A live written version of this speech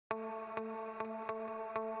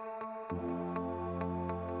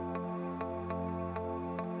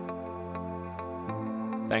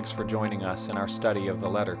Thanks for joining us in our study of the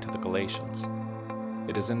letter to the Galatians.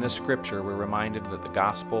 It is in this scripture we're reminded that the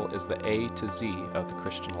gospel is the A to Z of the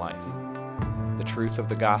Christian life. The truth of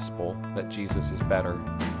the gospel, that Jesus is better,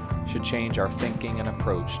 should change our thinking and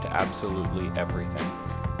approach to absolutely everything.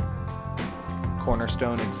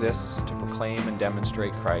 Cornerstone exists to proclaim and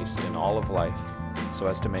demonstrate Christ in all of life so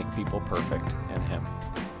as to make people perfect in Him.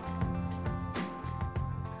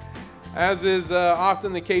 As is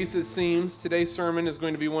often the case, it seems, today's sermon is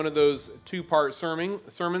going to be one of those two-part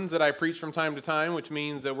sermons that I preach from time to time, which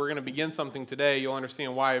means that we're going to begin something today. You'll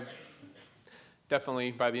understand why,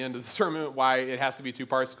 definitely by the end of the sermon, why it has to be two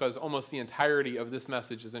parts, because almost the entirety of this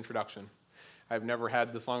message is introduction. I've never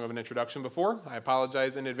had this long of an introduction before. I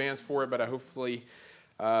apologize in advance for it, but I hope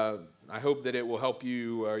that it will help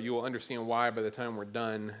you, or you will understand why by the time we're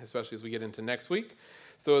done, especially as we get into next week.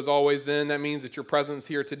 So as always, then, that means that your presence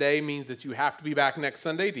here today means that you have to be back next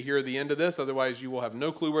Sunday to hear the end of this. Otherwise, you will have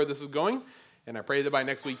no clue where this is going. And I pray that by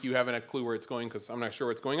next week you haven't a clue where it's going, because I'm not sure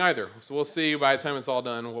where it's going either. So we'll see by the time it's all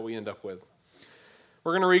done what we end up with.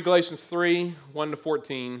 We're going to read Galatians 3, 1 to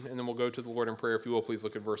 14, and then we'll go to the Lord in prayer. If you will, please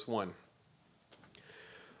look at verse 1.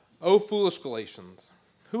 O foolish Galatians,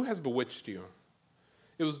 who has bewitched you?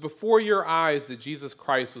 It was before your eyes that Jesus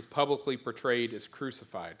Christ was publicly portrayed as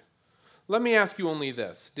crucified. Let me ask you only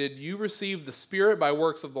this. Did you receive the Spirit by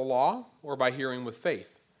works of the law or by hearing with faith?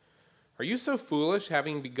 Are you so foolish,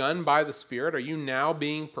 having begun by the Spirit, are you now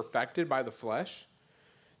being perfected by the flesh?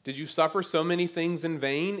 Did you suffer so many things in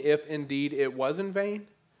vain, if indeed it was in vain?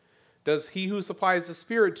 Does he who supplies the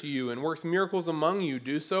Spirit to you and works miracles among you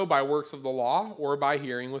do so by works of the law or by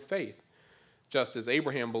hearing with faith? Just as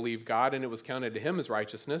Abraham believed God and it was counted to him as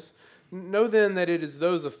righteousness, know then that it is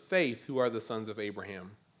those of faith who are the sons of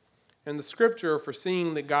Abraham. And the scripture,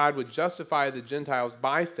 foreseeing that God would justify the Gentiles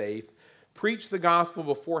by faith, preached the gospel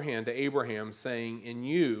beforehand to Abraham, saying, "In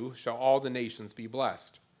you shall all the nations be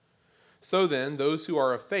blessed." So then, those who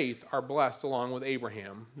are of faith are blessed along with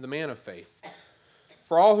Abraham, the man of faith.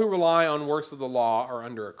 For all who rely on works of the law are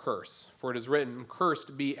under a curse. For it is written,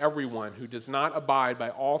 "Cursed be everyone who does not abide by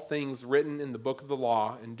all things written in the book of the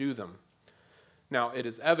law and do them." Now it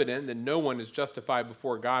is evident that no one is justified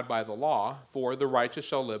before God by the law, for the righteous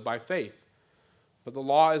shall live by faith. But the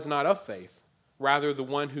law is not of faith. Rather, the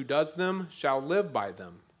one who does them shall live by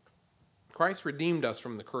them. Christ redeemed us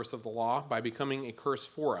from the curse of the law by becoming a curse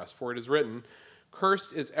for us. For it is written,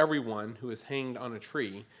 "Cursed is everyone who is hanged on a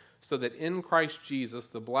tree," so that in Christ Jesus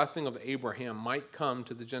the blessing of Abraham might come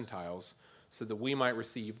to the Gentiles, so that we might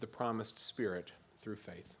receive the promised Spirit through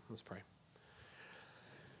faith. Let's pray.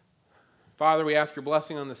 Father, we ask your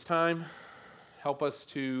blessing on this time. Help us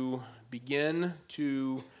to begin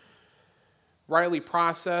to rightly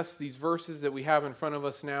process these verses that we have in front of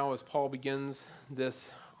us now as Paul begins this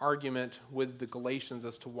argument with the Galatians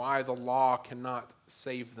as to why the law cannot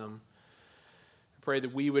save them. I pray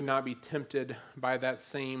that we would not be tempted by that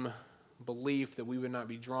same belief, that we would not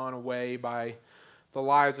be drawn away by the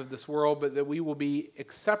lies of this world, but that we will be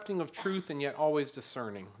accepting of truth and yet always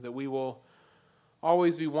discerning, that we will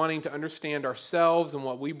always be wanting to understand ourselves and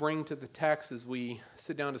what we bring to the text as we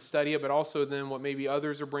sit down to study it, but also then what maybe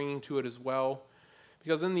others are bringing to it as well.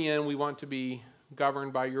 Because in the end, we want to be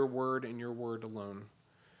governed by your word and your word alone.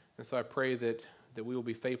 And so I pray that we will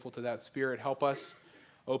be faithful to that Spirit. Help us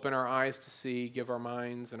open our eyes to see, give our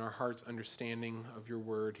minds and our hearts understanding of your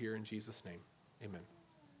word here in Jesus' name. Amen.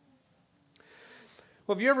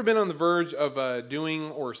 Well, have you ever been on the verge of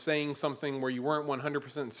doing or saying something where you weren't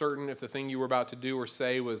 100% certain if the thing you were about to do or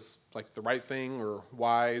say was like the right thing or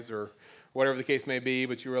wise or whatever the case may be,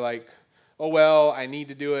 but you were like, oh, well, I need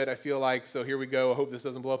to do it, I feel like, so here we go. I hope this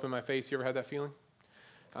doesn't blow up in my face. You ever had that feeling?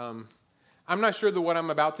 I'm not sure that what I'm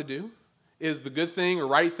about to do is the good thing or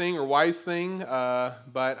right thing or wise thing,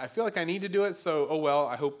 but I feel like I need to do it, so, oh, well,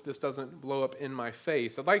 I hope this doesn't blow up in my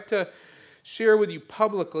face. I'd like to share with you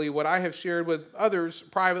publicly what I have shared with others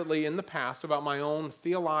privately in the past about my own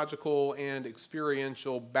theological and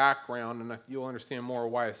experiential background, and you'll understand more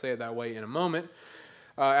why I say it that way in a moment.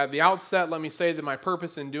 At the outset, let me say that my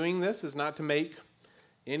purpose in doing this is not to make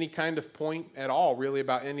any kind of point at all, really,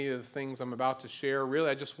 about any of the things I'm about to share. Really,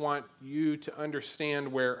 I just want you to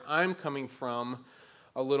understand where I'm coming from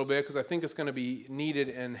a little bit, because I think it's going to be needed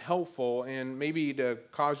and helpful, and maybe to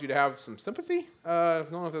cause you to have some sympathy. I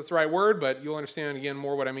don't know if that's the right word, but you'll understand again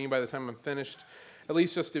more what I mean by the time I'm finished. At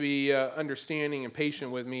least just to be understanding and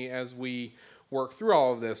patient with me as we work through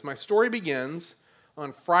all of this. My story begins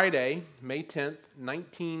on Friday, May 10th,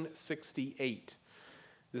 1968.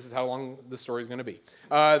 This is how long the story is going to be.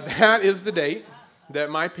 That is the date that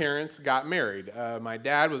my parents got married. My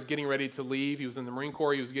dad was getting ready to leave. He was in the Marine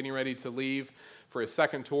Corps. He was getting ready to leave for his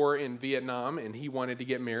second tour in Vietnam, and he wanted to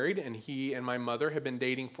get married, and he and my mother had been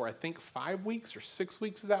dating for, I think, 5 weeks or 6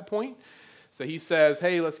 weeks at that point. So he says,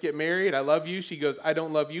 hey, let's get married. I love you. She goes, I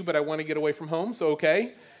don't love you, but I want to get away from home, so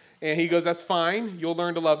okay. And he goes, that's fine. You'll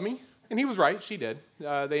learn to love me. And he was right. She did.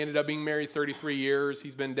 They ended up being married 33 years.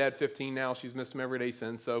 He's been dead 15 now. She's missed him every day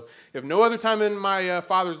since. So if no other time in my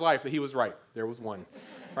father's life that he was right, there was one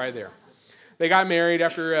right there. They got married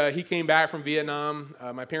after he came back from Vietnam.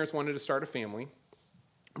 My parents wanted to start a family,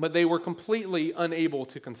 but they were completely unable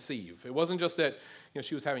to conceive. It wasn't just that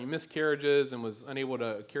she was having miscarriages and was unable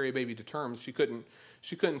to carry a baby to terms. She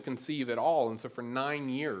couldn't conceive at all. And so for 9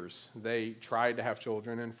 years, they tried to have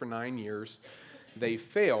children, and for 9 years, they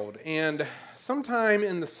failed. And sometime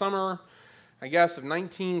in the summer, I guess, of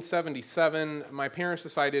 1977, my parents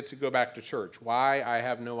decided to go back to church. Why? I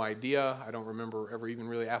have no idea. I don't remember ever even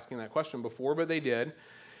really asking that question before, but they did.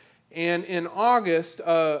 And in August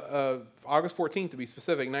 14th to be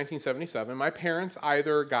specific, 1977, my parents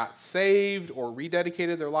either got saved or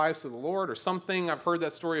rededicated their lives to the Lord or something. I've heard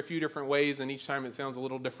that story a few different ways, and each time it sounds a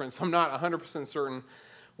little different, so I'm not 100% certain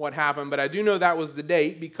what happened, but I do know that was the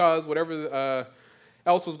date because whatever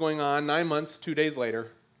else was going on, 9 months, 2 days later,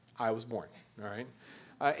 I was born. All right.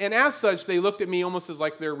 And as such, they looked at me almost as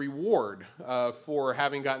like their reward for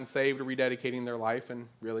having gotten saved or rededicating their life, and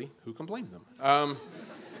really, who can blame them?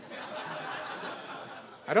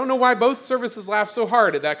 I don't know why both services laughed so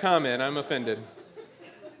hard at that comment. I'm offended.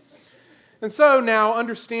 And so now,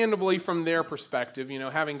 understandably from their perspective,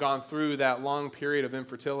 having gone through that long period of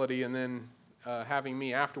infertility and then having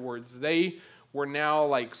me afterwards, they were now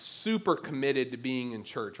like super committed to being in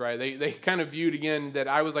church, right? They kind of viewed again that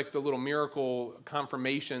I was like the little miracle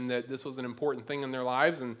confirmation that this was an important thing in their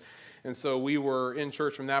lives. And so we were in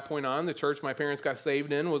church from that point on. The church my parents got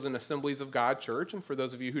saved in was an Assemblies of God church. And for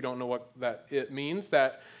those of you who don't know what it means,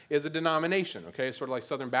 that is a denomination, okay? Sort of like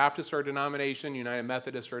Southern Baptist are a denomination, United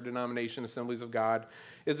Methodist are a denomination, Assemblies of God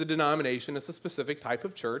is a denomination. It's a specific type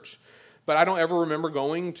of church. But I don't ever remember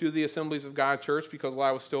going to the Assemblies of God church because while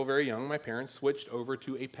I was still very young, my parents switched over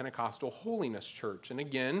to a Pentecostal holiness church. And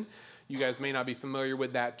again, you guys may not be familiar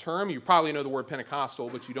with that term. You probably know the word Pentecostal,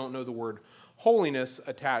 but you don't know the word holiness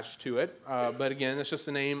attached to it. But again, it's just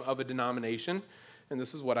the name of a denomination, and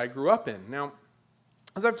this is what I grew up in. Now,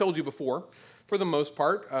 as I've told you before, for the most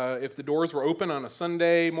part, if the doors were open on a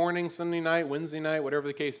Sunday morning, Sunday night, Wednesday night, whatever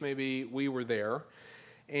the case may be, we were there.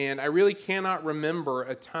 And I really cannot remember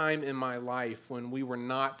a time in my life when we were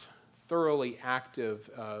not thoroughly active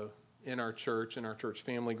in our church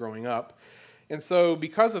family growing up. And so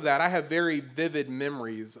because of that, I have very vivid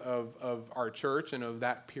memories of our church and of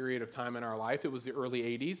that period of time in our life. It was the early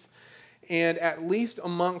 80s. And at least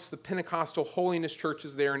amongst the Pentecostal holiness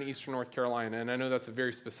churches there in Eastern North Carolina, and I know that's a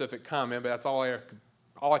very specific comment, but that's all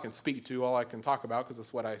I can speak to, all I can talk about, because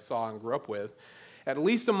it's what I saw and grew up with. At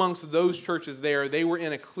least amongst those churches there, they were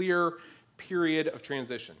in a clear period of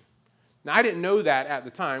transition. Now, I didn't know that at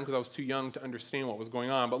the time because I was too young to understand what was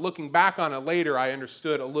going on, but looking back on it later, I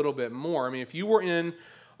understood a little bit more. I mean, if you were in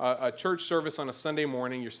a church service on a Sunday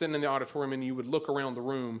morning, you're sitting in the auditorium and you would look around the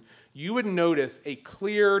room, you would notice a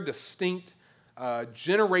clear, distinct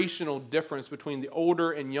generational difference between the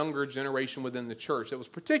older and younger generation within the church. That was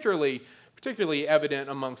particularly evident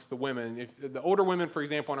amongst the women. If the older women, for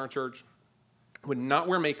example, in our church, would not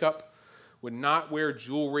wear makeup, would not wear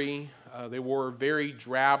jewelry. They wore very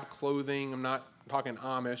drab clothing. I'm not talking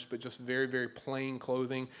Amish, but just very, very plain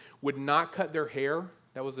clothing. Would not cut their hair.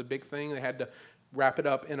 That was a big thing. They had to wrap it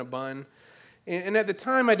up in a bun. And at the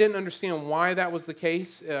time, I didn't understand why that was the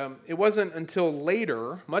case. It wasn't until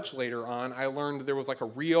later, much later on, I learned there was like a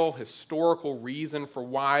real historical reason for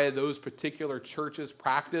why those particular churches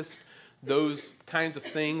practiced those kinds of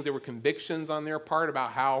things. There were convictions on their part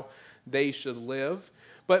about how they should live.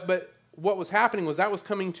 But what was happening was that was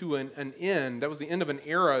coming to an end. That was the end of an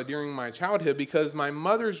era during my childhood because my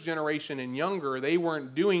mother's generation and younger, they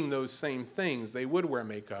weren't doing those same things. They would wear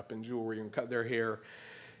makeup and jewelry and cut their hair,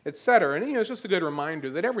 etc. And it's just a good reminder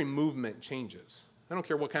that every movement changes. I don't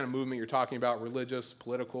care what kind of movement you're talking about, religious,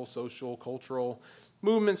 political, social, cultural.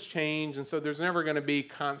 Movements change, and so there's never going to be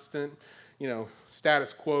constant,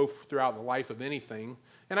 status quo throughout the life of anything.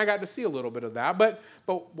 And I got to see a little bit of that. But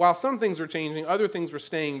while some things were changing, other things were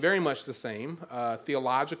staying very much the same.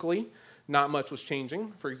 Theologically, not much was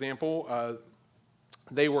changing. For example,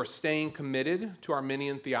 they were staying committed to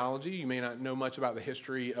Arminian theology. You may not know much about the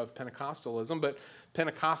history of Pentecostalism, but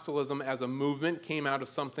Pentecostalism as a movement came out of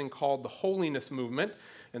something called the Holiness Movement.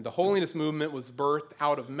 And the Holiness Movement was birthed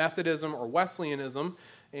out of Methodism or Wesleyanism.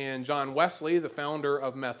 And John Wesley, the founder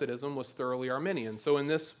of Methodism, was thoroughly Arminian. So in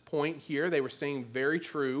this point here, they were staying very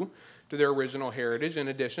true to their original heritage. In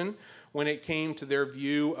addition, when it came to their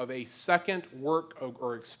view of a second work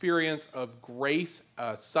or experience of grace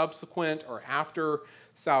subsequent or after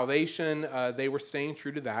salvation, they were staying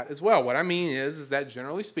true to that as well. What I mean is that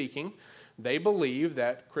generally speaking, they believe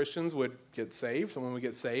that Christians would get saved, someone would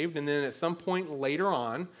get saved, and then at some point later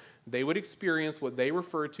on, they would experience what they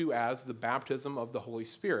refer to as the baptism of the Holy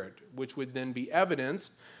Spirit, which would then be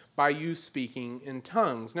evidenced by you speaking in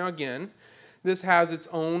tongues. Now again, this has its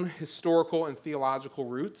own historical and theological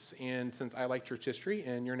roots, and since I like church history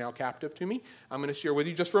and you're now captive to me, I'm going to share with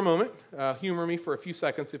you just for a moment. Humor me for a few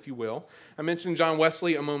seconds, if you will. I mentioned John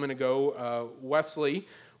Wesley a moment ago. Wesley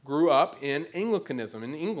grew up in Anglicanism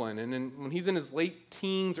in England, and then when he's in his late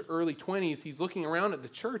teens, early 20s, he's looking around at the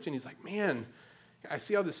church, and he's like, man, I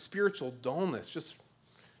see all this spiritual dullness, just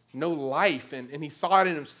no life. And he saw it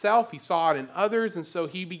in himself, he saw it in others, and so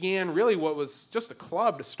he began really what was just a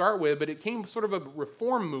club to start with, but it came sort of a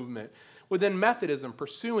reform movement within Methodism,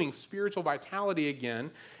 pursuing spiritual vitality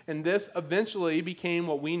again, and this eventually became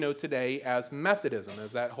what we know today as Methodism,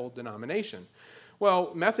 as that whole denomination.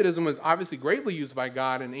 Well, Methodism was obviously greatly used by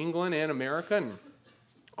God in England and America, and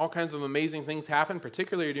all kinds of amazing things happened,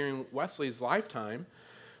 particularly during Wesley's lifetime.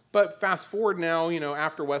 But fast forward now,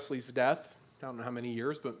 after Wesley's death, I don't know how many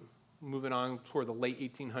years, but moving on toward the late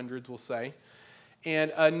 1800s, we'll say,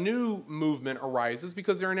 and a new movement arises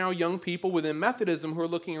because there are now young people within Methodism who are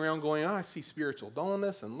looking around going, I see spiritual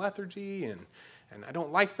dullness and lethargy, and I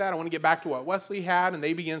don't like that. I want to get back to what Wesley had, and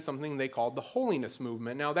they begin something they called the holiness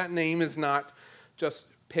movement. Now, that name is not just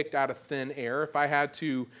picked out of thin air. If I had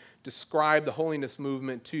to describe the holiness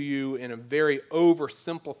movement to you in a very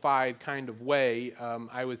oversimplified kind of way,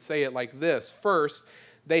 I would say it like this. First,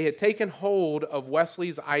 they had taken hold of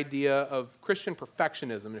Wesley's idea of Christian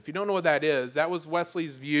perfectionism. And if you don't know what that is, that was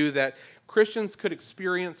Wesley's view that Christians could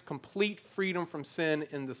experience complete freedom from sin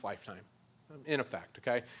in this lifetime, in effect,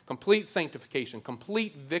 okay? Complete sanctification,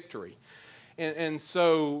 complete victory. And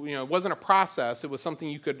so, it wasn't a process. It was something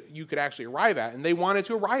you could actually arrive at. And they wanted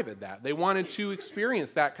to arrive at that. They wanted to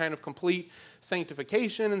experience that kind of complete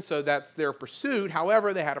sanctification, and so that's their pursuit.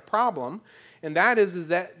 However, they had a problem, and that is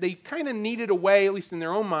that they kind of needed a way, at least in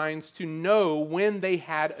their own minds, to know when they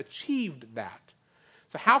had achieved that.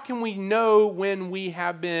 So how can we know when we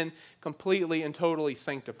have been completely and totally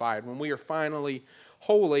sanctified, when we are finally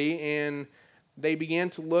holy? And they began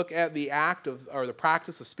to look at the the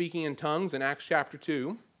practice of speaking in tongues in Acts chapter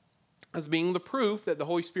 2 as being the proof that the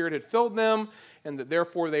Holy Spirit had filled them and that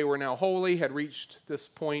therefore they were now holy, had reached this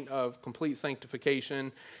point of complete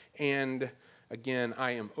sanctification. And again,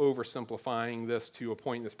 I am oversimplifying this to a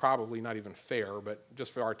point that's probably not even fair, but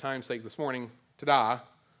just for our time's sake this morning, ta-da,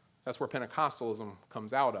 that's where Pentecostalism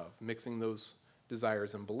comes out of, mixing those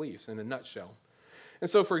desires and beliefs in a nutshell. And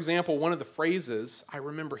so, for example, one of the phrases I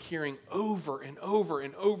remember hearing over and over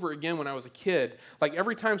and over again when I was a kid, like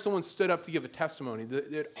every time someone stood up to give a testimony,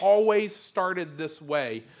 it always started this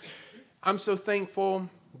way. I'm so thankful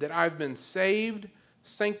that I've been saved,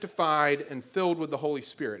 sanctified, and filled with the Holy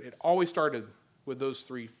Spirit. It always started with those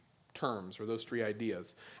three terms or those three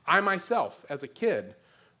ideas. I myself, as a kid,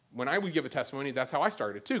 when I would give a testimony, that's how I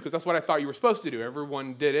started too, because that's what I thought you were supposed to do.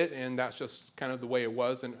 Everyone did it, and that's just kind of the way it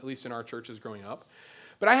was, and at least in our churches growing up.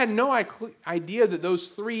 But I had no idea that those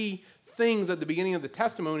three things at the beginning of the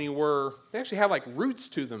testimony they actually had like roots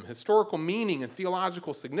to them, historical meaning and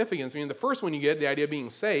theological significance. I mean, the first one you get, the idea of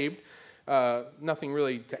being saved, nothing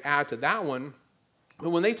really to add to that one.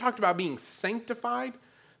 But when they talked about being sanctified,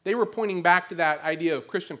 they were pointing back to that idea of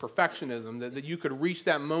Christian perfectionism, that you could reach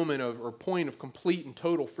that moment or point of complete and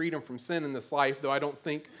total freedom from sin in this life, though I don't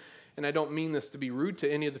think, and I don't mean this to be rude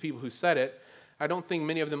to any of the people who said it, I don't think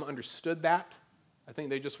many of them understood that. I think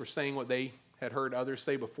they just were saying what they had heard others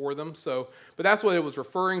say before them. But that's what it was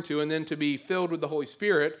referring to, and then to be filled with the Holy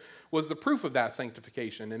Spirit was the proof of that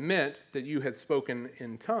sanctification and meant that you had spoken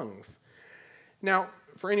in tongues. Now,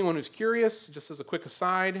 for anyone who's curious, just as a quick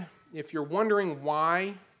aside, if you're wondering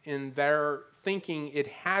why in their thinking it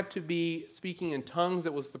had to be speaking in tongues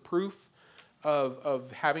that was the proof of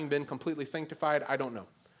having been completely sanctified, I don't know.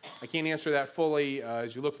 I can't answer that fully.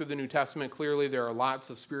 As you look through the New Testament, clearly there are lots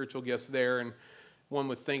of spiritual gifts there, and one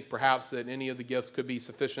would think perhaps that any of the gifts could be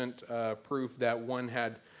sufficient proof that one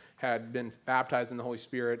had been baptized in the Holy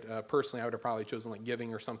Spirit. Personally, I would have probably chosen like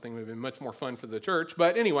giving or something. It would have been much more fun for the church.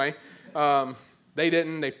 But anyway, they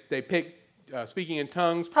didn't. They picked speaking in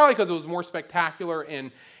tongues, probably because it was more spectacular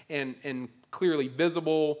and clearly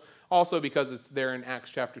visible. Also because it's there in Acts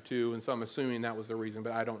chapter 2, and so I'm assuming that was the reason,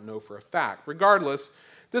 but I don't know for a fact. Regardless,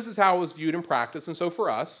 this is how it was viewed in practice. And so for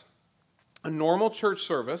us, a normal church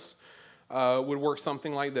service would work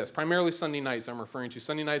something like this. Primarily Sunday nights I'm referring to.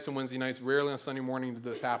 Sunday nights and Wednesday nights. Rarely on Sunday morning did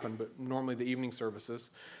this happen, but normally the evening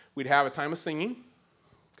services. We'd have a time of singing,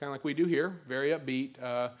 kind of like we do here, very upbeat.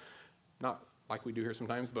 Not like we do here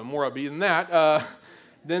sometimes, but more upbeat than that.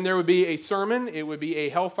 Then there would be a sermon. It would be a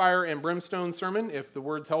hellfire and brimstone sermon. If the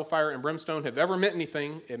words hellfire and brimstone have ever meant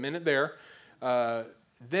anything, it meant it there.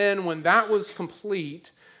 Then when that was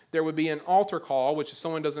complete, there would be an altar call, which if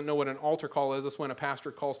someone doesn't know what an altar call is, that's when a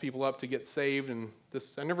pastor calls people up to get saved. And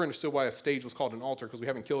this, I never understood why a stage was called an altar because we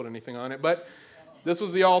haven't killed anything on it. But this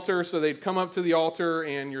was the altar, so they'd come up to the altar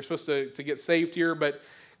and you're supposed to get saved here. But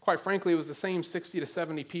quite frankly, it was the same 60 to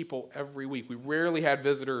 70 people every week. We rarely had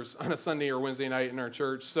visitors on a Sunday or Wednesday night in our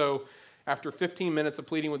church. So after 15 minutes of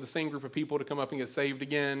pleading with the same group of people to come up and get saved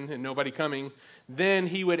again and nobody coming, then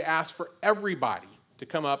he would ask for everybody to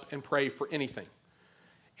come up and pray for anything.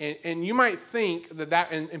 And you might think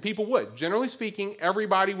and people would. Generally speaking,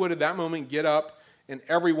 everybody would at that moment get up and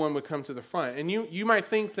everyone would come to the front. And you might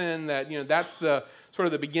think then that, that's the sort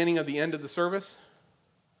of the beginning of the end of the service.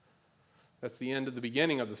 That's the end of the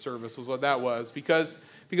beginning of the service was what that was. Because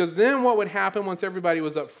then what would happen once everybody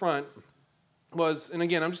was up front was, and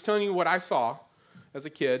again, I'm just telling you what I saw as a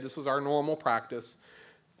kid. This was our normal practice.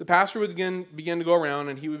 The pastor would begin to go around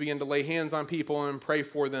and he would begin to lay hands on people and pray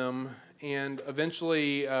for them. And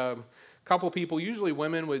eventually, a couple of people, usually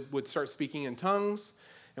women, would start speaking in tongues.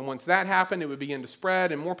 And once that happened, it would begin to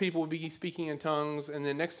spread, and more people would be speaking in tongues. And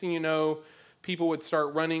then next thing you know, people would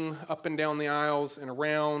start running up and down the aisles and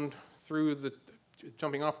around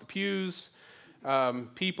jumping off the pews.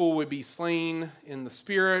 People would be slain in the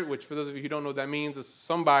spirit, which for those of you who don't know what that means, is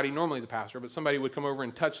somebody, normally the pastor, but somebody would come over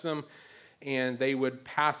and touch them, and they would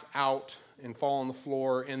pass out and fall on the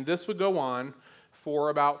floor. And this would go on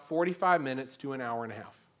for about 45 minutes to an hour and a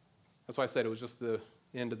half. That's why I said it was just the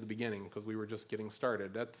end of the beginning, because we were just getting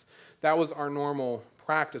started. That was our normal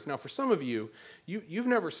practice. Now, for some of you've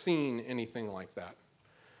never seen anything like that.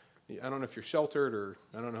 I don't know if you're sheltered or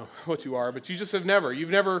I don't know what you are, but you just have never.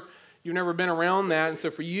 You've never been around that, and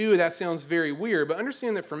so for you, that sounds very weird. But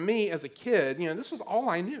understand that for me as a kid, this was all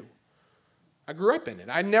I knew. I grew up in it.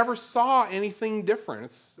 I never saw anything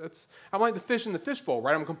different. I'm like the fish in the fishbowl,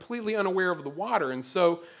 right? I'm completely unaware of the water. And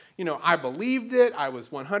so, I believed it. I was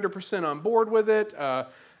 100% on board with it.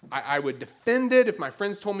 I would defend it if my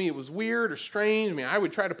friends told me it was weird or strange. I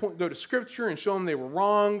would try to go to Scripture and show them they were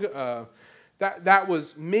wrong. That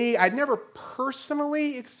was me. I'd never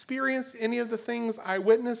personally experienced any of the things I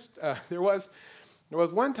witnessed. There was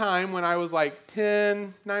one time when I was like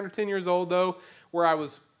 9 or 10 years old, though, where I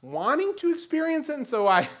was wanting to experience it, and so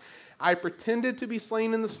I pretended to be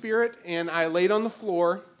slain in the spirit, and I laid on the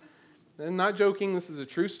floor. I'm not joking, this is a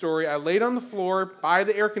true story. I laid on the floor by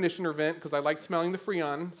the air conditioner vent because I liked smelling the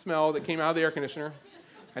Freon smell that came out of the air conditioner.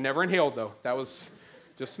 I never inhaled, though.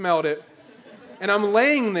 Just smelled it. And I'm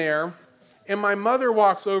laying there, and my mother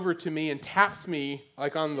walks over to me and taps me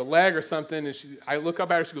like on the leg or something, and I look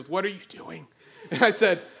up at her, she goes, "What are you doing?" And I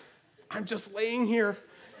said, "I'm just laying here."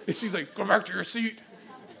 And she's like, "Go back to your seat."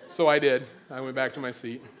 So I did. I went back to my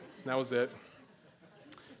seat. That was it.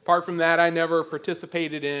 Apart from that, I never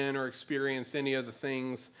participated in or experienced any of the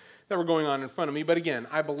things that were going on in front of me. But again,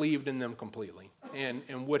 I believed in them completely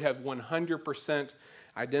and would have 100%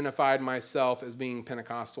 identified myself as being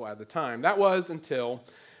Pentecostal at the time. That was until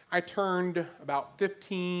I turned about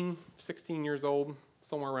 15, 16 years old,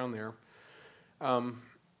 somewhere around there.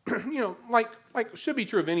 Like should be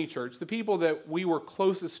true of any church, the people that we were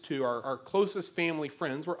closest to, our closest family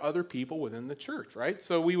friends, were other people within the church, right?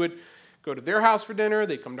 So we would go to their house for dinner,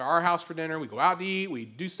 they'd come to our house for dinner, we go out to eat, we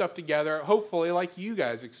do stuff together, hopefully like you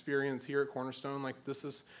guys experience here at Cornerstone, like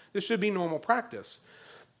this should be normal practice.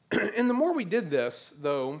 And the more we did this,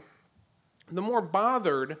 though, the more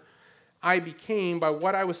bothered I became by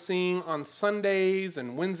what I was seeing on Sundays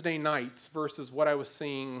and Wednesday nights versus what I was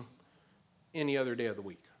seeing any other day of the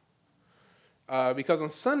week. Because on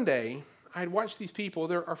Sunday, I'd watch these people,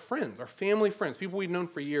 they're our friends, our family friends, people we'd known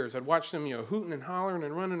for years. I'd watch them, hooting and hollering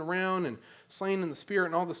and running around and slaying in the spirit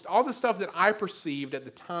and all this stuff that I perceived at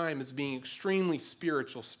the time as being extremely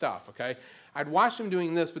spiritual stuff, okay? I'd watch them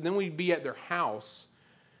doing this, but then we'd be at their house,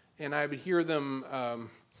 and I would hear them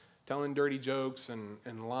telling dirty jokes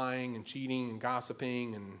and lying and cheating and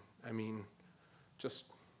gossiping, and just,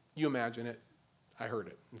 you imagine it. I heard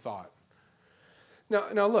it and saw it.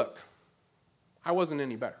 Now look, I wasn't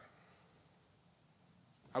any better.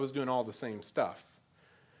 I was doing all the same stuff.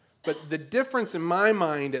 But the difference in my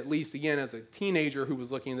mind, at least, again, as a teenager who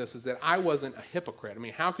was looking at this, is that I wasn't a hypocrite.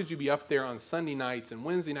 How could you be up there on Sunday nights and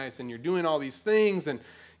Wednesday nights and you're doing all these things and,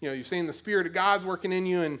 you're saying the Spirit of God's working in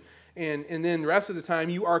you And then the rest of the time,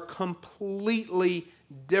 you are completely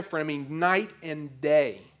different. I mean, night and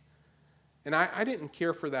day. And I didn't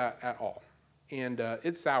care for that at all. And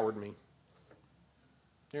it soured me.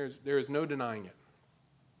 There is no denying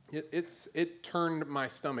it. It turned my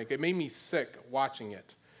stomach. It made me sick watching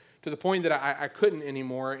it to the point that I couldn't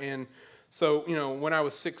anymore. And so, when I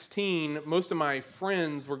was 16, most of my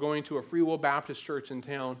friends were going to a Free Will Baptist church in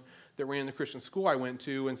town that ran the Christian school I went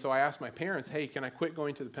to. And so I asked my parents, hey, can I quit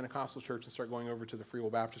going to the Pentecostal church and start going over to the Free Will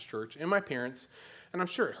Baptist church? And my parents, and I'm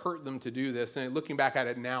sure it hurt them to do this. And looking back at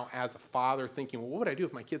it now as a father, thinking, well, what would I do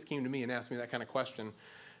if my kids came to me and asked me that kind of question? I'm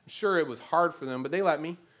sure it was hard for them, but they let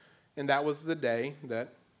me. And that was the day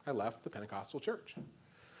that I left the Pentecostal church.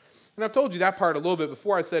 And I've told you that part a little bit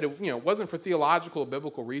before. I said it wasn't for theological or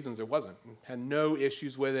biblical reasons. It wasn't. I had no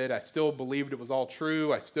issues with it. I still believed it was all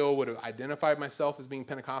true. I still would have identified myself as being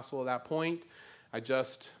Pentecostal at that point. I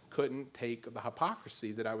just couldn't take the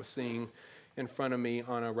hypocrisy that I was seeing in front of me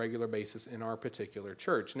on a regular basis in our particular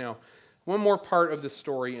church. Now, one more part of this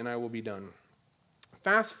story and I will be done.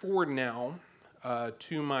 Fast forward now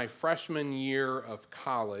to my freshman year of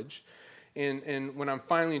college. And when I'm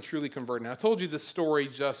finally and truly converted. Now, I told you this story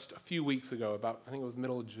just a few weeks ago, I think it was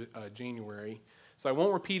middle of January. So I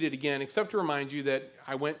won't repeat it again, except to remind you that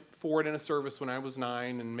I went forward in a service when I was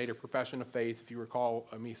 9 and made a profession of faith, if you recall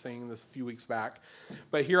me saying this a few weeks back.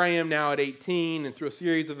 But here I am now at 18, and through a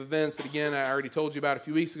series of events that, again, I already told you about a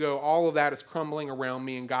few weeks ago, all of that is crumbling around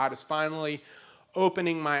me, and God is finally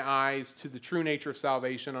opening my eyes to the true nature of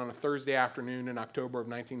salvation on a Thursday afternoon in October of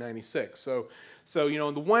 1996. So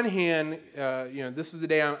on the one hand, this is the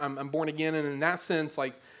day I'm born again, and in that sense,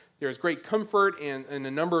 like, there's great comfort, and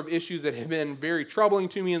a number of issues that have been very troubling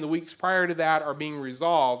to me in the weeks prior to that are being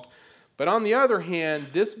resolved. But on the other hand,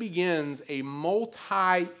 this begins a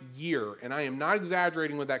multi-year, and I am not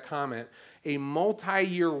exaggerating with that comment, a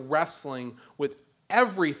multi-year wrestling with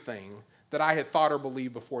everything that I had thought or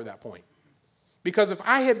believed before that point. Because if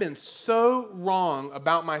I had been so wrong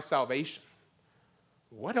about my salvation,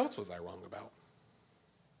 what else was I wrong about?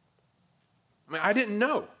 I mean, I didn't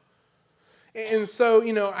know. And so,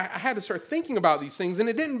 I had to start thinking about these things, and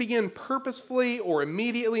it didn't begin purposefully or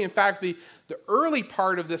immediately. In fact, the early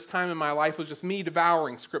part of this time in my life was just me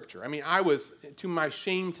devouring Scripture. I mean, I was, to my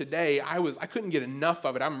shame today, I couldn't get enough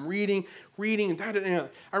of it. I'm reading, and I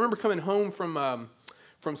remember coming home from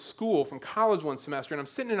school, from college one semester, and I'm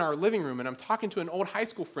sitting in our living room, and I'm talking to an old high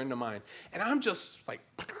school friend of mine, and I'm just like,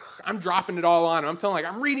 I'm dropping it all on him. I'm telling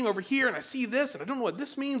I'm reading over here, and I see this, and I don't know what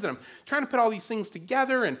this means, and I'm trying to put all these things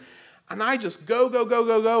together, and I just go,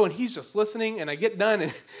 and he's just listening, and I get done,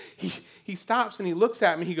 and he stops, and he looks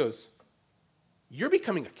at me, he goes, "You're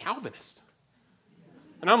becoming a Calvinist."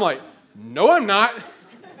 And I'm like, "No, I'm not."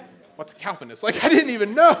 What's a Calvinist? Like, I didn't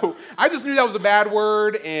even know. I just knew that was a bad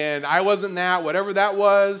word, and I wasn't that, whatever that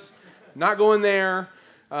was, not going there.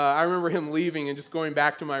 I remember him leaving and just going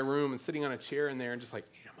back to my room and sitting on a chair in there and just like,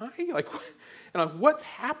 am I? Like, what's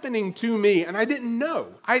happening to me? And I didn't know.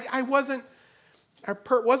 I wasn't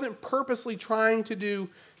purposely trying to do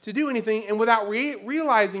anything, and without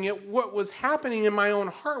realizing it, what was happening in my own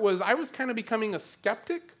heart was I was kind of becoming a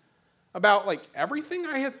skeptic about like everything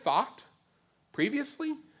I had thought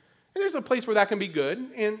previously. And there's a place where that can be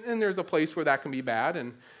good, and there's a place where that can be bad,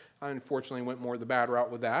 and I unfortunately went more the bad route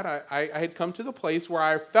with that. I had come to the place where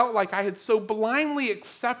I felt like I had so blindly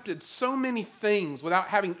accepted so many things without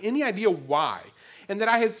having any idea why, and that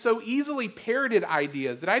I had so easily parroted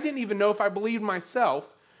ideas that I didn't even know if I believed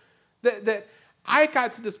myself, that I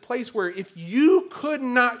got to this place where if you could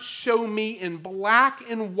not show me in black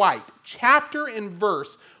and white, chapter and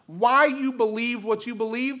verse, why you believed what you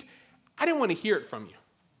believed, I didn't want to hear it from you.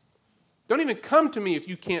 Don't even come to me if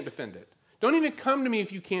you can't defend it. Don't even come to me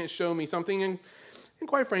if you can't show me something. And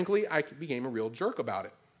quite frankly, I became a real jerk about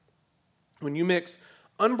it. When you mix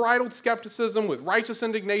unbridled skepticism with righteous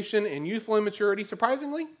indignation and youthful immaturity,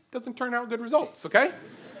 surprisingly, doesn't turn out good results, okay?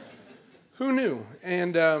 Who knew?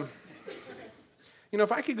 And,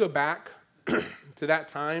 if I could go back to that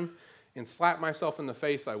time and slap myself in the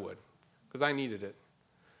face, I would, because I needed it.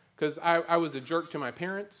 Because I was a jerk to my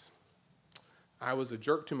parents. I was a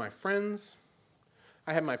jerk to my friends.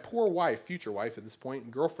 I had my poor wife, future wife at this point,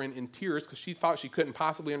 girlfriend, in tears because she thought she couldn't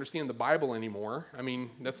possibly understand the Bible anymore. I mean,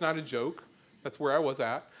 that's not a joke. That's where I was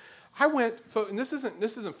at. I went, and this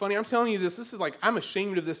isn't funny. I'm telling you this. This is like, I'm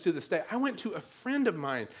ashamed of this to this day. I went to a friend of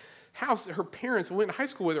mine, house, her parents, I went to high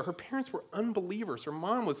school with her. Her parents were unbelievers. Her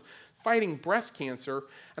mom was fighting breast cancer,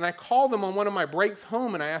 and I called them on one of my breaks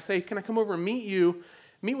home, and I asked, hey, can I come over and meet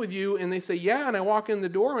with you? And they say, yeah. And I walk in the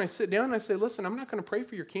door and I sit down and I say, listen, I'm not going to pray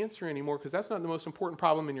for your cancer anymore because that's not the most important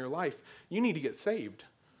problem in your life. You need to get saved.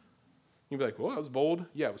 You'd be like, well, that was bold.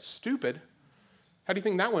 Yeah, it was stupid. How do you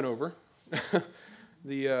think that went over?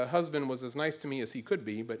 The husband was as nice to me as he could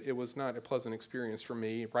be, but it was not a pleasant experience for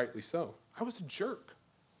me, rightly so. I was a jerk.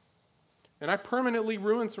 And I permanently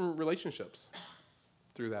ruined some relationships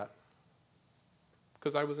through that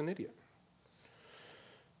because I was an idiot.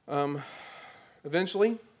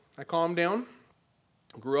 Eventually, I calmed down,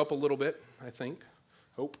 grew up a little bit, I think,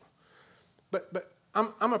 hope. But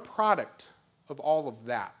I'm a product of all of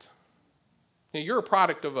that. Now, you're a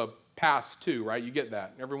product of a past too, right? You get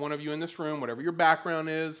that. Every one of you in this room, whatever your background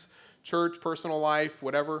is, church, personal life,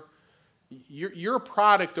 whatever, you're a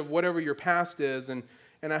product of whatever your past is. And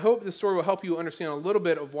I hope this story will help you understand a little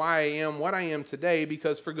bit of why I am what I am today,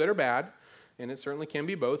 because for good or bad, and it certainly can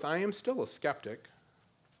be both, I am still a skeptic.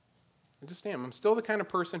 I just am. I'm still the kind of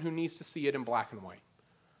person who needs to see it in black and white.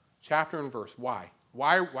 Chapter and verse. Why?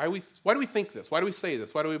 Why do we think this? Why do we say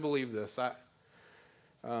this? Why do we believe this?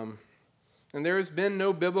 And there has been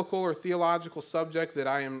no biblical or theological subject that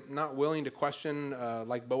I am not willing to question,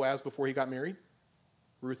 like Boaz before he got married,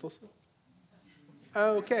 ruthlessly.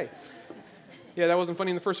 Okay. Yeah, that wasn't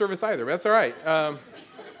funny in the first service either, but that's all right.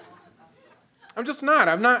 I'm just not.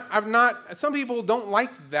 I've not. Some people don't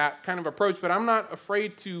like that kind of approach, but I'm not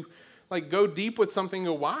afraid to go deep with something.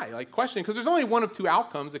 Go why? Question, because there's only one of two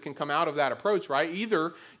outcomes that can come out of that approach, right?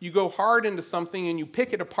 Either you go hard into something and you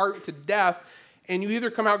pick it apart to death, and you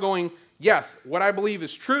either come out going, yes, what I believe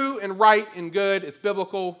is true and right and good, it's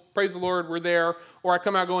biblical, praise the Lord, we're there. Or I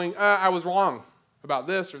come out going, I was wrong about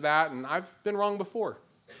this or that, and I've been wrong before.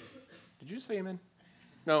 Did you say amen?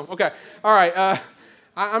 No? Okay. All right.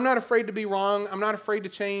 I'm not afraid to be wrong. I'm not afraid to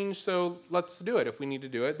change, so let's do it if we need to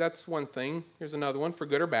do it. That's one thing. Here's another one, for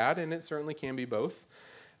good or bad, and it certainly can be both.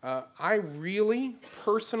 I really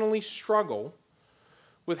personally struggle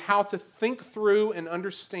with how to think through and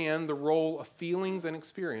understand the role of feelings and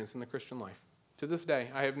experience in the Christian life. To this day,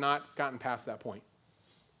 I have not gotten past that point.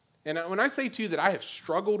 And when I say to you that I have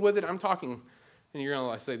struggled with it, I'm talking, and you're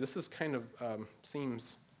going to say, this is kind of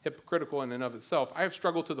seems hypocritical in and of itself. I have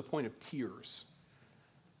struggled to the point of tears.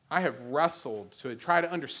 I have wrestled to try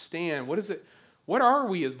to understand what are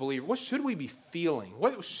we as believers? What should we be feeling?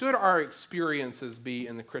 What should our experiences be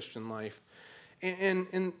in the Christian life?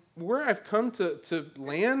 And where I've come to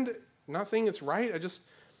land, I'm not saying it's right,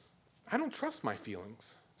 I don't trust my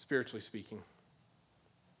feelings, spiritually speaking.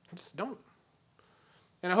 I just don't.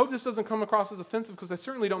 And I hope this doesn't come across as offensive, because I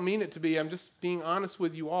certainly don't mean it to be. I'm just being honest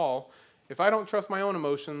with you all. If I don't trust my own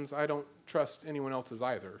emotions, I don't trust anyone else's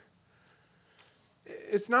either.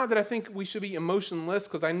 It's not that I think we should be emotionless,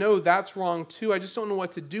 because I know that's wrong too. I just don't know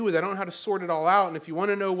what to do with it. I don't know how to sort it all out. And if you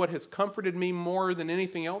want to know what has comforted me more than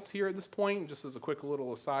anything else here at this point, just as a quick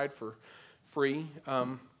little aside for free,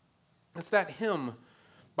 it's that hymn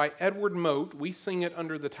by Edward Mote. We sing it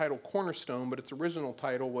under the title Cornerstone, but its original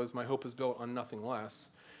title was My Hope is Built on Nothing Less.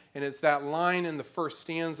 And it's that line in the first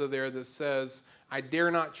stanza there that says, I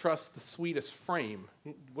dare not trust the sweetest frame.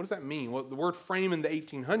 What does that mean? Well, the word frame in the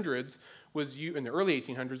 1800s in the early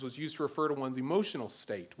 1800s was used to refer to one's emotional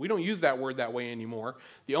state. We don't use that word that way anymore.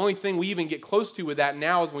 The only thing we even get close to with that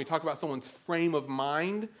now is when we talk about someone's frame of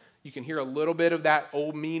mind. You can hear a little bit of that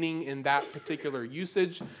old meaning in that particular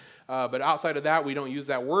usage. But outside of that, we don't use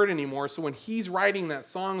that word anymore. So when he's writing that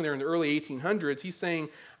song there in the early 1800s, he's saying,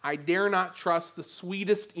 I dare not trust the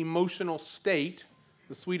sweetest emotional state,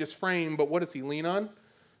 the sweetest frame, but what does he lean on?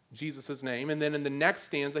 Jesus' name. And then in the next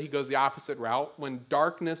stanza, he goes the opposite route. When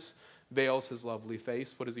darkness veils his lovely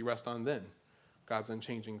face, what does he rest on then? God's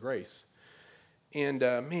unchanging grace. And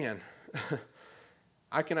man,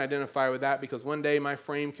 I can identify with that, because one day my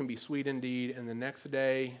frame can be sweet indeed, and the next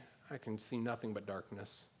day I can see nothing but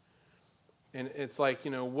darkness. And it's like,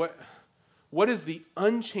 what is the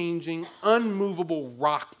unchanging, unmovable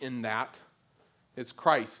rock in that? It's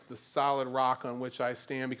Christ, the solid rock on which I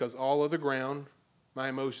stand, because all of the ground, my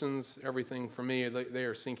emotions, everything for me, they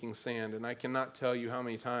are sinking sand. And I cannot tell you how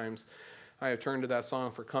many times I have turned to that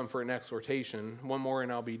song for comfort and exhortation. One more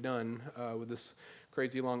and I'll be done with this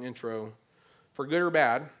crazy long intro. For good or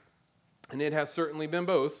bad, and it has certainly been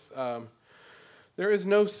both, there is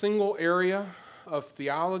no single area of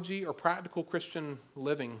theology or practical Christian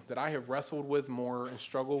living that I have wrestled with more and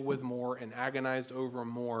struggled with more and agonized over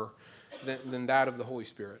more than that of the Holy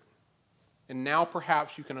Spirit. And now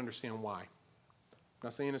perhaps you can understand why. I'm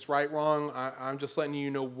not saying it's right, wrong. I'm just letting you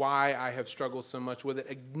know why I have struggled so much with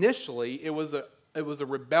it. Initially, it was a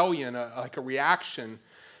rebellion, like a reaction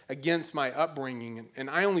against my upbringing, and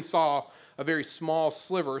I only saw a very small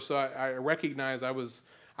sliver, so I recognize I was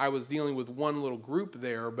dealing with one little group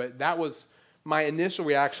there, but that was my initial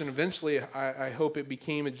reaction. Eventually, I hope it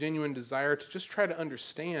became a genuine desire to just try to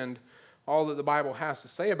understand all that the Bible has to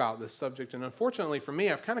say about this subject. And unfortunately for me,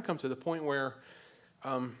 I've kind of come to the point where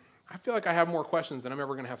I feel like I have more questions than I'm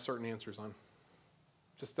ever going to have certain answers on.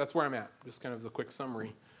 Just that's where I'm at, just kind of as a quick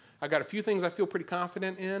summary. I got a few things I feel pretty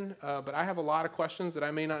confident in, but I have a lot of questions that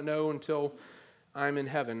I may not know until I'm in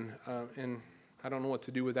heaven, and I don't know what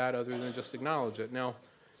to do with that other than just acknowledge it. Now,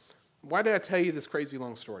 why did I tell you this crazy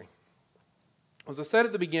long story? As I said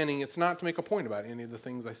at the beginning, it's not to make a point about any of the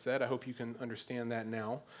things I said. I hope you can understand that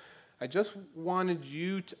now. I just wanted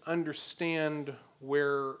you to understand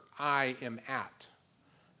where I am at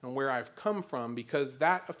and where I've come from, because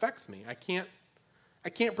that affects me. I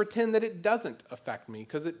can't pretend that it doesn't affect me,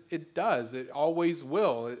 because it does. It always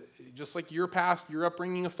will. Just like your past, your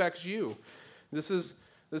upbringing affects you. This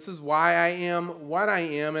is why I am what I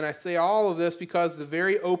am, and I say all of this because the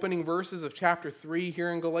very opening verses of chapter 3 here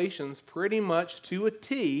in Galatians pretty much to a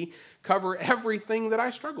T cover everything that I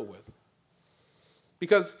struggle with.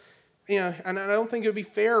 Because, and I don't think it would be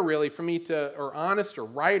fair really for me to, or honest or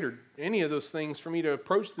right or any of those things for me to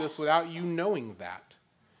approach this without you knowing that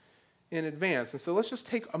in advance. And so let's just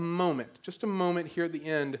take a moment here at the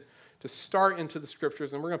end to start into the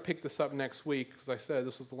scriptures, and we're going to pick this up next week. As I said,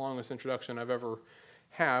 this was the longest introduction I've ever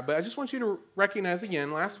had. But I just want you to recognize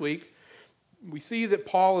again, last week, we see that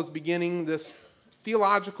Paul is beginning this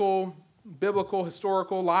theological, biblical,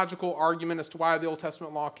 historical, logical argument as to why the Old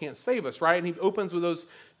Testament law can't save us, right? And he opens with those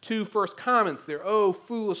two first comments there. Oh,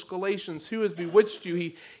 foolish Galatians, who has bewitched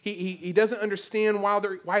you? He doesn't understand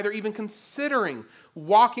why they're even considering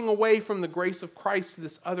walking away from the grace of Christ to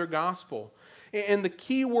this other gospel. And the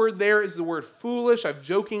key word there is the word foolish. I've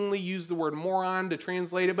jokingly used the word moron to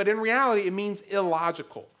translate it, but in reality it means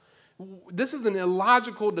illogical. This is an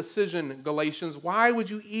illogical decision, Galatians. Why would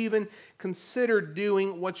you even consider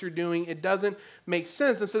doing what you're doing? It doesn't make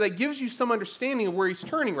sense. And so that gives you some understanding of where he's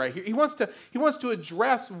turning right here. He wants to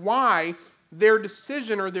address why their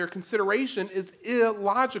decision or their consideration is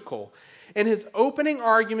illogical. And his opening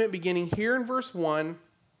argument, beginning here in verse 1,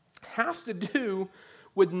 has to do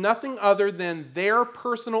with nothing other than their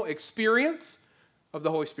personal experience of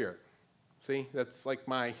the Holy Spirit. See, that's like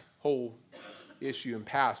my whole issue and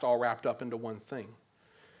past all wrapped up into one thing.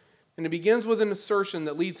 And it begins with an assertion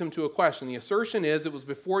that leads him to a question. The assertion is, it was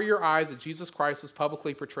before your eyes that Jesus Christ was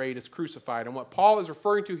publicly portrayed as crucified. And what Paul is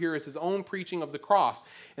referring to here is his own preaching of the cross.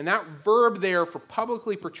 And that verb there for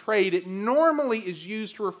publicly portrayed, it normally is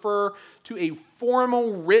used to refer to a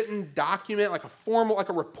formal written document, like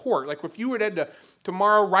a report. Like if you were to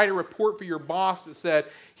tomorrow write a report for your boss that said,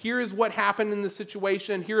 here is what happened in the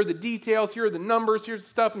situation, here are the details, here are the numbers, here's the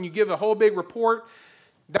stuff, and you give a whole big report.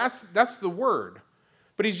 That's the word.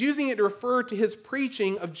 But he's using it to refer to his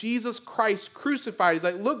preaching of Jesus Christ crucified. He's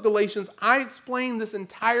like, look, Galatians, I explained this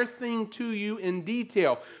entire thing to you in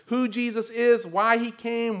detail. Who Jesus is, why he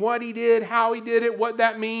came, what he did, how he did it, what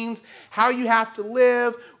that means, how you have to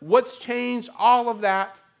live, what's changed, all of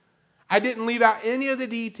that. I didn't leave out any of the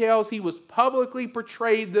details. He was publicly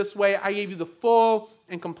portrayed this way. I gave you the full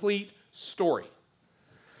and complete story.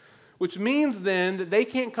 Which means then that they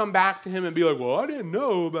can't come back to him and be like, well, I didn't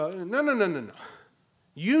know about it. No.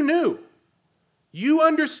 You knew. You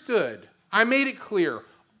understood. I made it clear.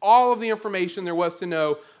 All of the information there was to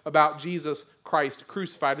know about Jesus Christ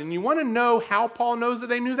crucified. And you want to know how Paul knows that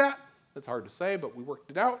they knew that? That's hard to say, but we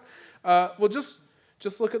worked it out. Well, just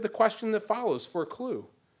look at the question that follows for a clue.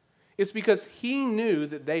 It's because he knew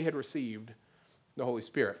that they had received the Holy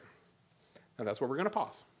Spirit. Now that's where we're going to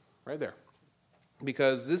pause, right there.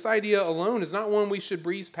 Because this idea alone is not one we should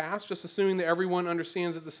breeze past, just assuming that everyone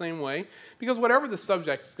understands it the same way. Because whatever the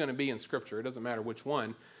subject is going to be in Scripture, it doesn't matter which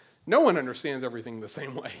one, no one understands everything the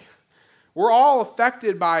same way. We're all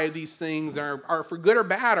affected by these things, are for good or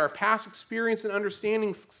bad. Our past experience and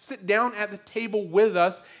understanding sit down at the table with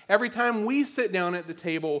us every time we sit down at the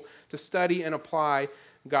table to study and apply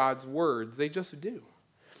God's words. They just do.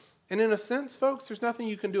 And in a sense, folks, there's nothing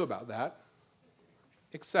you can do about that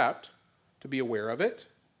except to be aware of it,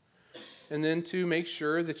 and then to make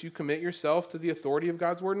sure that you commit yourself to the authority of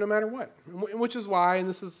God's word no matter what. Which is why, and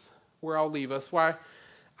this is where I'll leave us, why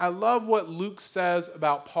I love what Luke says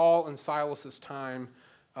about Paul and Silas's time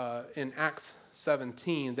in Acts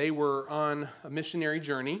 17. They were on a missionary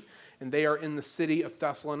journey, and they are in the city of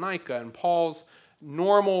Thessalonica. And Paul's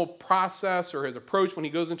normal process or his approach when he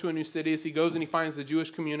goes into a new city is he goes and he finds the Jewish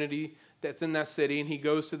community that's in that city, and he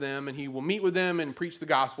goes to them, and he will meet with them and preach the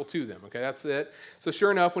gospel to them. Okay, that's it. So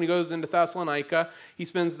sure enough, when he goes into Thessalonica, he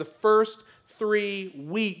spends the first 3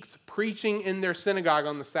 weeks preaching in their synagogue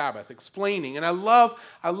on the Sabbath, explaining. And I love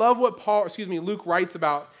what Luke writes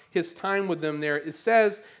about his time with them there, it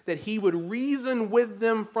says that he would reason with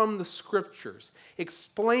them from the Scriptures,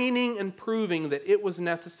 explaining and proving that it was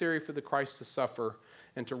necessary for the Christ to suffer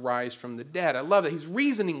and to rise from the dead. I love that. He's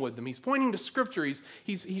reasoning with them. He's pointing to Scripture.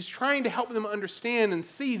 He's trying to help them understand and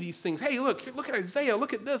see these things. Hey, look at Isaiah.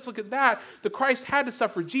 Look at this. Look at that. The Christ had to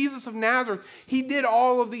suffer. Jesus of Nazareth, he did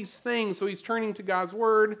all of these things. So he's turning to God's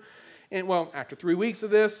word. And well, after 3 weeks of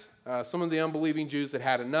this, some of the unbelieving Jews had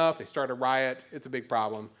had enough. They start a riot. It's a big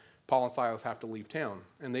problem. Paul and Silas have to leave town.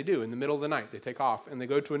 And they do. In the middle of the night, they take off. And they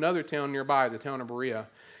go to another town nearby, the town of Berea.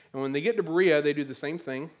 And when they get to Berea, they do the same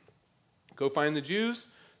thing. Go find the Jews,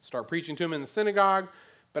 start preaching to them in the synagogue.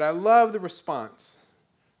 But I love the response.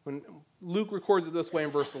 When Luke records it this way in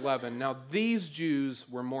verse 11, now these Jews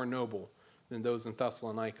were more noble than those in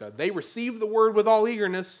Thessalonica. They received the word with all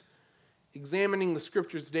eagerness, examining the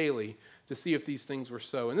Scriptures daily to see if these things were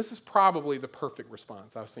so. And this is probably the perfect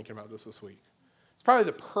response. I was thinking about this week. It's probably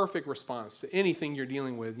the perfect response to anything you're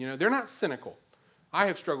dealing with. You know, they're not cynical. I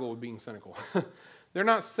have struggled with being cynical. They're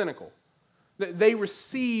not cynical. They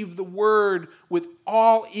receive the word with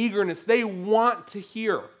all eagerness. They want to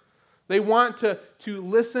hear. They want to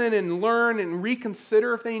listen and learn and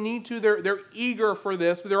reconsider if they need to. They're eager for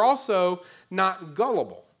this, but they're also not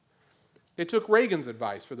gullible. They took Reagan's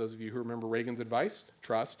advice. For those of you who remember Reagan's advice,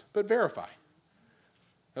 trust but verify.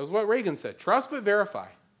 That was what Reagan said. Trust but verify.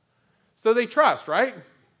 So they trust, right?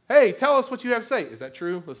 Hey, tell us what you have to say. Is that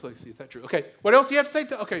true? Let's see. Is that true? Okay. What else do you have to say?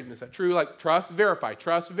 Okay, is that true? Like trust, verify.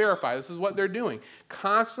 Trust, verify. This is what they're doing.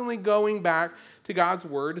 Constantly going back to God's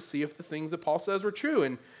word to see if the things that Paul says were true.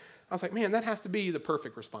 And I was like, man, that has to be the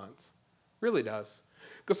perfect response. It really does.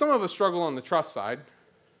 Because some of us struggle on the trust side.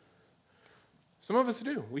 Some of us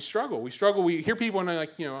do. We struggle. We hear people and they're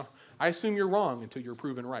like, I assume you're wrong until you're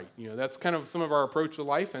proven right. That's kind of some of our approach to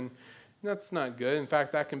life, and that's not good. In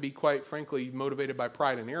fact, that can be quite frankly motivated by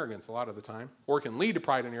pride and arrogance a lot of the time, or it can lead to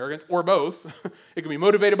pride and arrogance, or both. It can be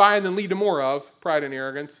motivated by and then lead to more of pride and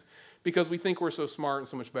arrogance because we think we're so smart and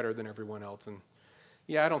so much better than everyone else. And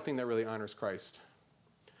I don't think that really honors Christ.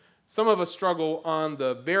 Some of us struggle on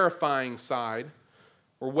the verifying side.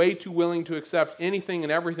 We're way too willing to accept anything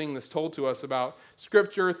and everything that's told to us about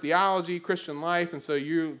Scripture, theology, Christian life. And so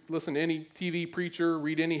you listen to any TV preacher,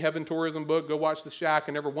 read any heaven tourism book, go watch The Shack,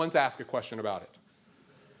 and never once ask a question about it.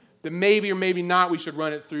 That maybe or maybe not we should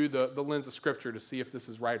run it through the lens of Scripture to see if this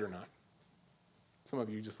is right or not. Some of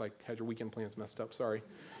you just had your weekend plans messed up. Sorry.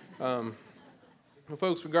 Well,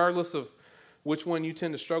 folks, regardless of which one you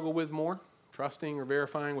tend to struggle with more, trusting or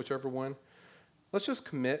verifying, whichever one, let's just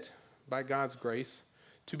commit by God's grace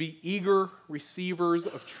to be eager receivers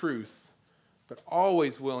of truth, but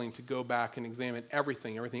always willing to go back and examine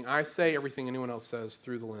everything I say, everything anyone else says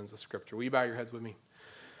through the lens of Scripture. Will you bow your heads with me?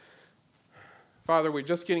 Father, we're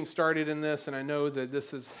just getting started in this, and I know that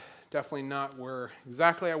this is definitely not where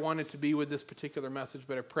exactly I wanted to be with this particular message,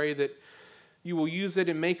 but I pray that you will use it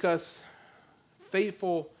and make us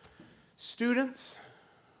faithful students,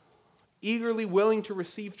 eagerly willing to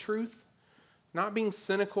receive truth, not being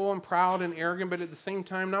cynical and proud and arrogant, but at the same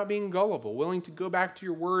time not being gullible, willing to go back to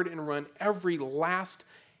your word and run every last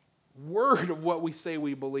word of what we say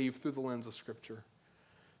we believe through the lens of Scripture,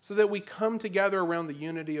 so that we come together around the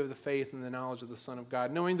unity of the faith and the knowledge of the Son of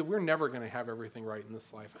God, knowing that we're never going to have everything right in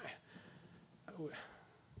this life.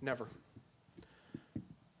 Never.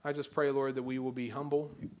 I just pray, Lord, that we will be humble,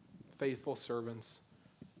 faithful servants,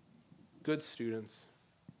 good students,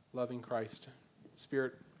 loving Christ.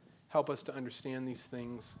 Spirit, help us to understand these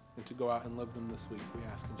things and to go out and live them this week. We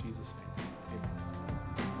ask in Jesus' name. Amen.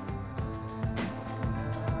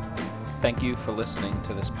 Thank you for listening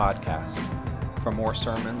to this podcast. For more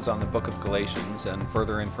sermons on the book of Galatians and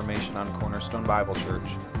further information on Cornerstone Bible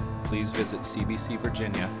Church, please visit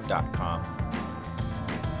cbcvirginia.com.